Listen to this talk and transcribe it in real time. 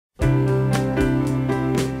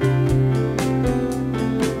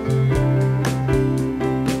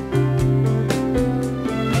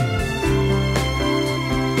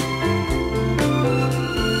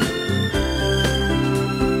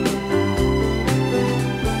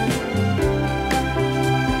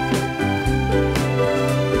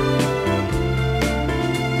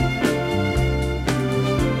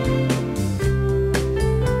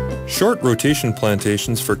short rotation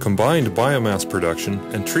plantations for combined biomass production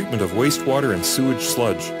and treatment of wastewater and sewage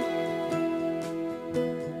sludge.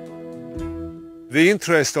 The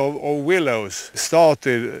interest of willows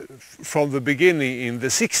started from the beginning in the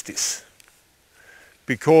 60s,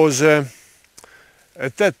 because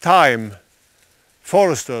at that time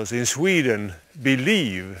foresters in Sweden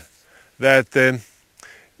believe that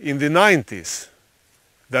in the 90s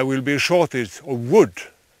there will be a shortage of wood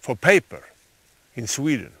for paper in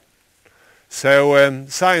Sweden. So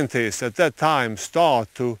scientists at that time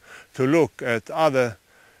start to look at other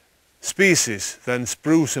species than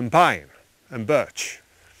spruce and pine and birch.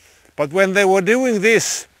 But when they were doing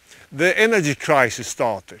this, the energy crisis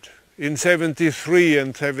started in 73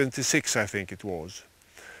 and 76, I think it was.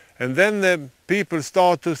 And then the people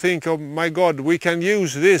start to think, oh my God, we can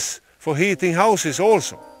use this for heating houses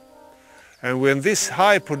also. And when this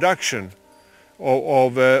high production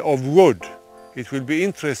of wood, it will be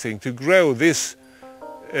interesting to grow this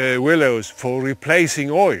willows for replacing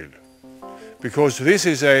oil, because this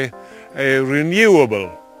is a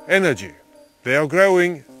renewable energy. They are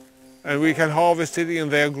growing and we can harvest it, and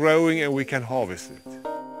they are growing and we can harvest it.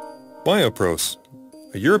 BIOPROS,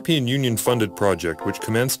 a European Union-funded project which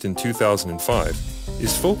commenced in 2005,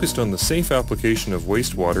 is focused on the safe application of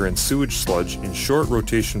wastewater and sewage sludge in short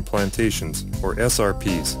rotation plantations, or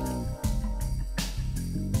SRPs.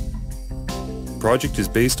 The project is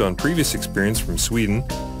based on previous experience from Sweden,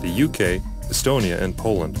 the UK, Estonia and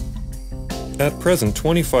Poland. At present,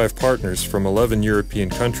 25 partners from 11 European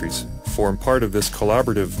countries form part of this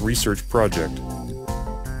collaborative research project.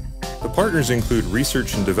 The partners include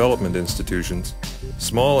research and development institutions,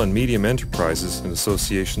 small and medium enterprises and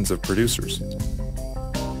associations of producers.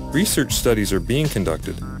 Research studies are being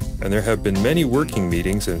conducted, and there have been many working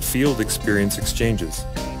meetings and field experience exchanges.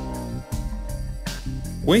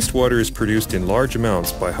 Wastewater is produced in large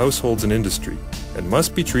amounts by households and industry and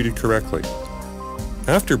must be treated correctly.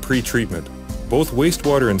 After pre-treatment, both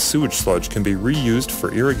wastewater and sewage sludge can be reused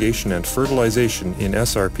for irrigation and fertilization in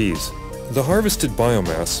SRPs. The harvested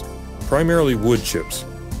biomass, primarily wood chips,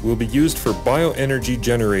 will be used for bioenergy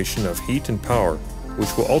generation of heat and power,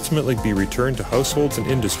 which will ultimately be returned to households and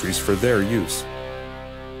industries for their use.